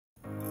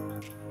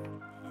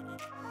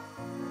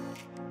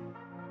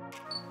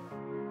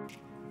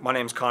My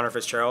name's Connor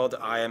Fitzgerald.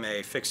 I am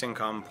a fixed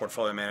income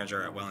portfolio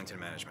manager at Wellington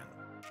Management.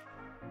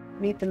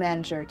 Meet the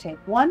manager, take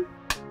one.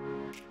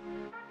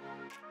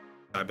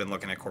 I've been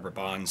looking at corporate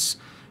bonds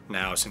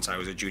now since I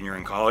was a junior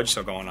in college,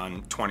 so going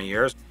on 20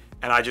 years.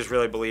 And I just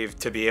really believe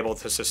to be able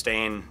to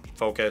sustain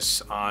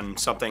focus on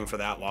something for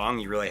that long,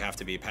 you really have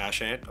to be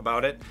passionate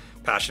about it,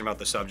 passionate about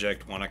the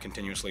subject, want to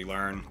continuously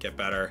learn, get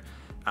better.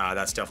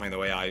 That's definitely the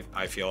way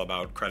I feel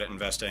about credit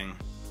investing.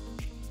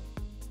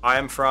 I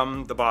am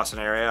from the Boston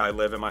area. I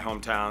live in my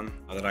hometown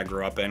that I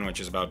grew up in, which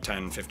is about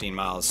 10-15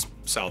 miles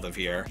south of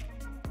here.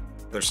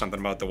 There's something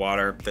about the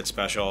water that's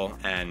special,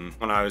 and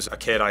when I was a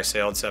kid, I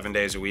sailed 7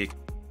 days a week.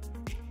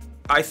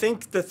 I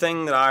think the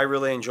thing that I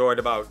really enjoyed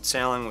about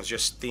sailing was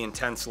just the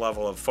intense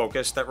level of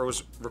focus that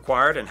was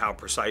required and how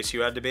precise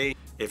you had to be.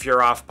 If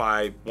you're off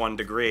by 1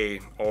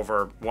 degree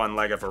over one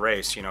leg of a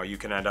race, you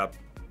can end up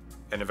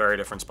in a very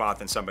different spot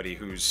than somebody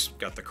who's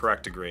got the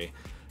correct degree.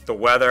 The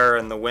weather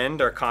and the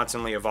wind are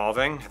constantly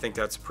evolving. I think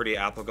that's a pretty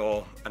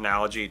applicable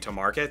analogy to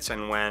markets,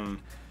 and when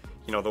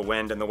the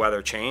wind and the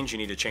weather change, you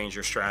need to change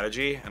your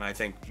strategy. And I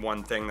think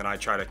one thing that I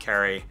try to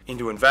carry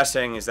into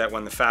investing is that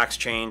when the facts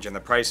change and the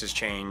prices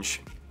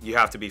change, you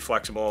have to be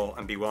flexible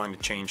and be willing to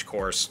change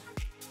course.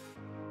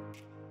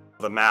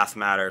 The math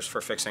matters for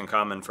fixed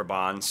income and for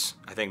bonds,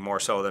 I think more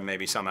so than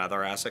maybe some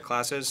other asset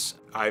classes.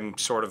 I'm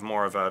sort of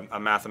more of a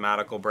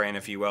mathematical brain,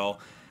 if you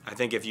will. I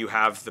think if you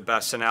have the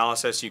best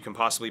analysis you can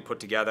possibly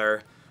put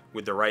together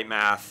with the right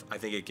math, I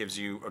think it gives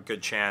you a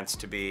good chance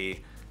to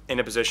be in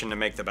a position to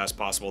make the best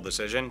possible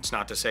decision. It's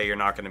not to say you're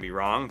not going to be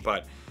wrong,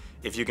 but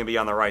if you can be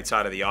on the right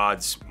side of the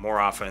odds more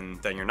often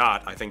than you're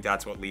not, I think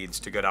that's what leads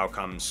to good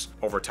outcomes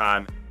over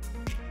time.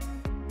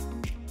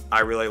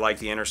 I really like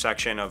the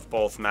intersection of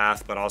both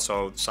math but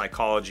also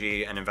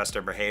psychology and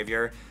investor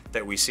behavior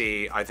that we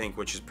see, I think,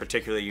 which is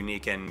particularly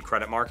unique in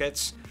credit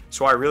markets.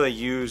 So I really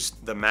use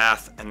the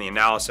math and the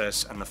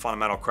analysis and the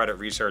fundamental credit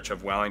research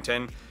of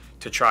Wellington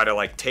to try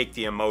to take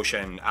the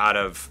emotion out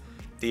of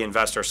the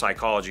investor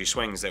psychology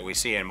swings that we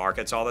see in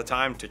markets all the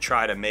time to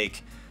try to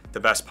make the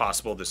best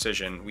possible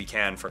decision we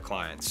can for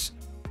clients.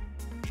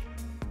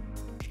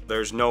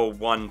 There's no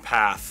one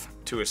path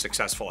to a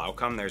successful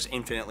outcome. There's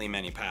infinitely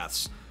many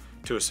paths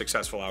to a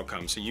successful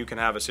outcome. So you can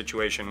have a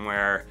situation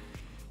where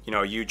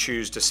you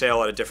choose to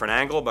sail at a different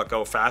angle but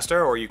go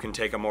faster, or you can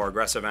take a more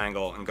aggressive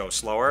angle and go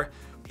slower.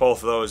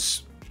 Both of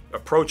those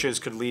approaches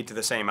could lead to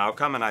the same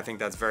outcome, and I think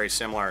that's very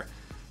similar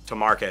to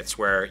markets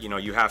where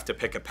you have to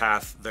pick a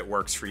path that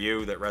works for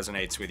you, that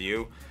resonates with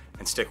you,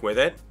 and stick with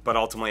it. But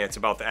ultimately it's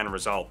about the end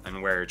result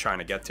and where you're trying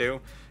to get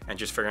to, and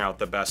just figuring out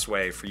the best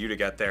way for you to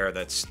get there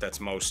that's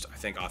most, I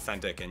think,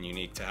 authentic and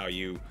unique to how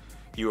you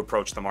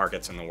approach the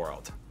markets in the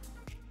world.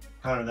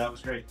 Connor, that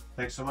was great.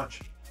 Thanks so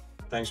much.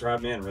 Thanks for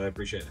having me in. Really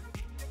appreciate it.